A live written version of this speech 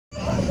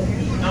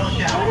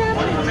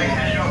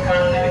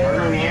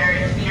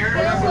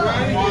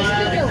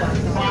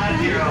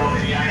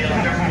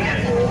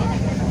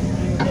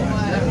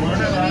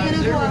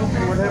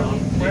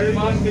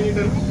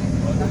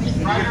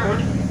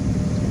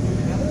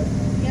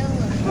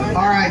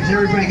All right, does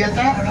everybody get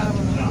that?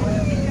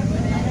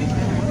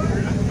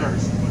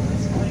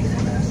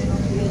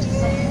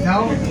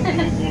 No?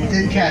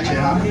 Didn't catch it,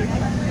 huh?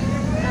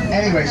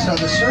 Anyway, so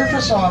the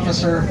surface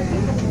officer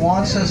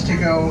wants us to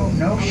go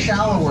no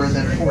shallower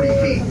than 40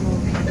 feet.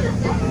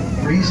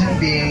 Reason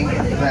being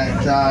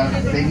that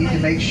they need to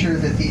make sure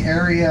that the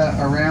area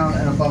around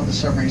and above the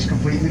submarine is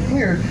completely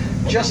cleared,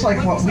 just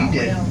like what we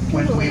did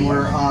when we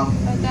were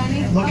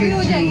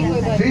looking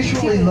to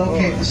visually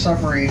locate the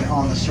submarine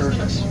on the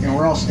surface. You know,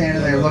 we're all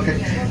standing there looking.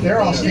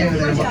 They're all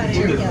standing there looking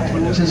too.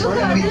 Just,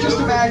 I mean, just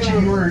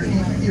imagine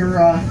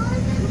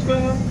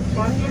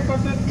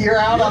you're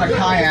out on a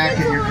kayak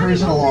and you're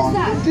cruising along,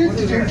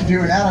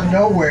 and out of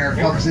nowhere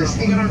comes this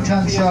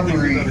 80-ton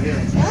submarine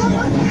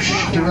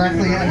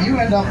directly, and you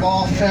end up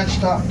all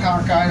fetched up,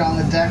 cockeyed on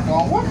the deck,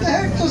 going, "What the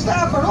heck just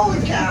happened? Holy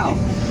cow!"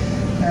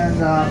 And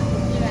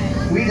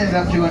we'd end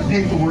up doing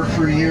paperwork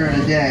for a year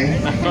and a day,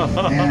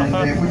 and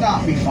it would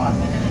not be fun.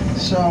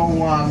 So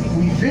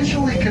we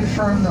visually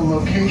confirmed the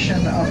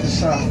location of the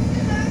sub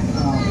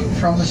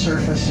from the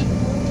surface.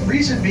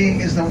 Reason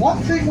being is the one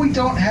thing we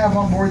don't have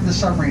on board the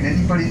submarine.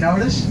 Anybody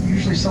notice?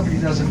 Usually somebody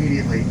does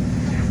immediately.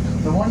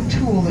 The one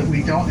tool that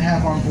we don't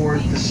have on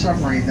board the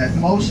submarine that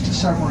most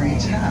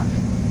submarines have.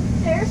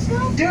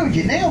 Periscope? Dude,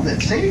 you nailed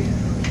it, see?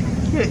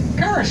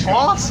 Periscope.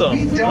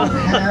 Awesome. We don't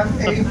have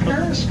a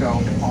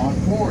periscope on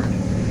board.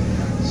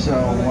 So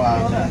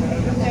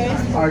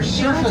our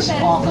surface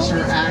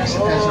officer acts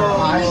as our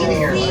eyes and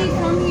ears. Can you see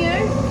from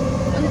here?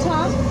 On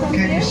top?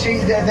 Can you see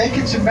that they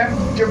can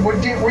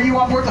remember? Were you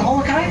on board the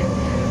whole time?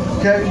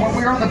 When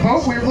we were on the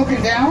boat, we were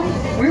looking down.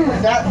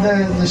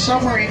 The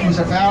submarine was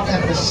about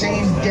at the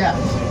same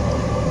depth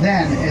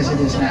then as it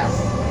is now.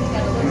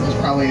 It was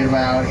probably at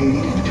about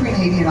between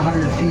 80 and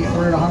 100 feet.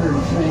 We're at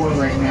 104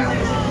 right now.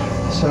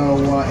 So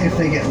if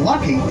they get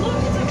lucky,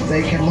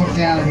 they can look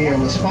down and be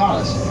able to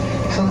spot us.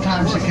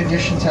 Sometimes the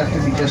conditions have to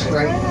be just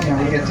right. You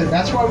know, we get to.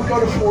 That's why we go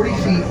to 40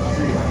 feet,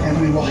 and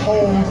we will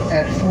hold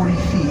at 40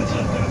 feet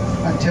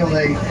until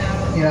they.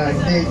 You know,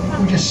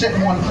 we just sit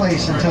in one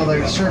place until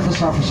the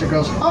surface officer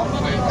goes, "Oh,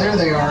 there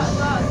they are,"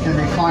 and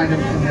they find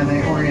them, and then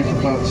they orient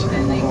the boats,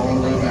 and we'll go all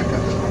the way back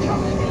up to the top.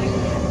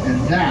 And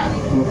that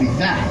will be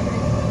that.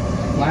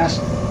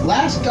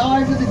 Last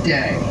dive of the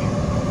day.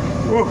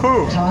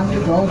 Woohoo! Time to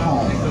go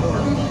home.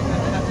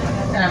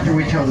 After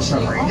we tow the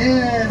submarine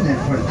in, and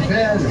put it to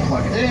bed, and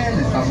plug it in,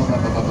 and blah, blah, blah,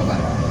 blah, blah, blah.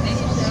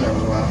 So,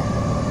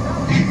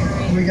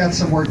 we got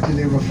some work to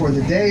do before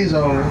the day is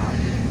over,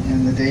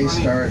 and the days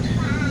start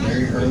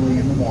very early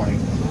in the morning.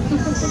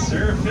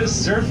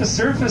 Surface.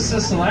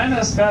 This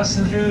Atlantis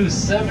passing through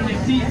 70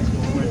 feet.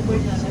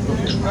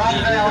 Roger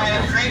that, we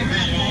have great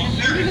visual.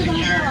 Surface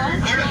secure.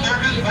 Clear to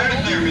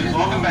surface.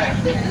 Welcome back.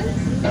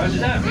 Roger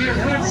that, we are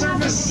clear to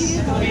surface.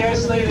 Be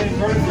isolated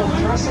vertical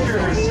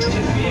thrusters.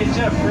 Searching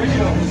VHF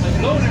radio.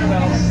 Load air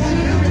bells.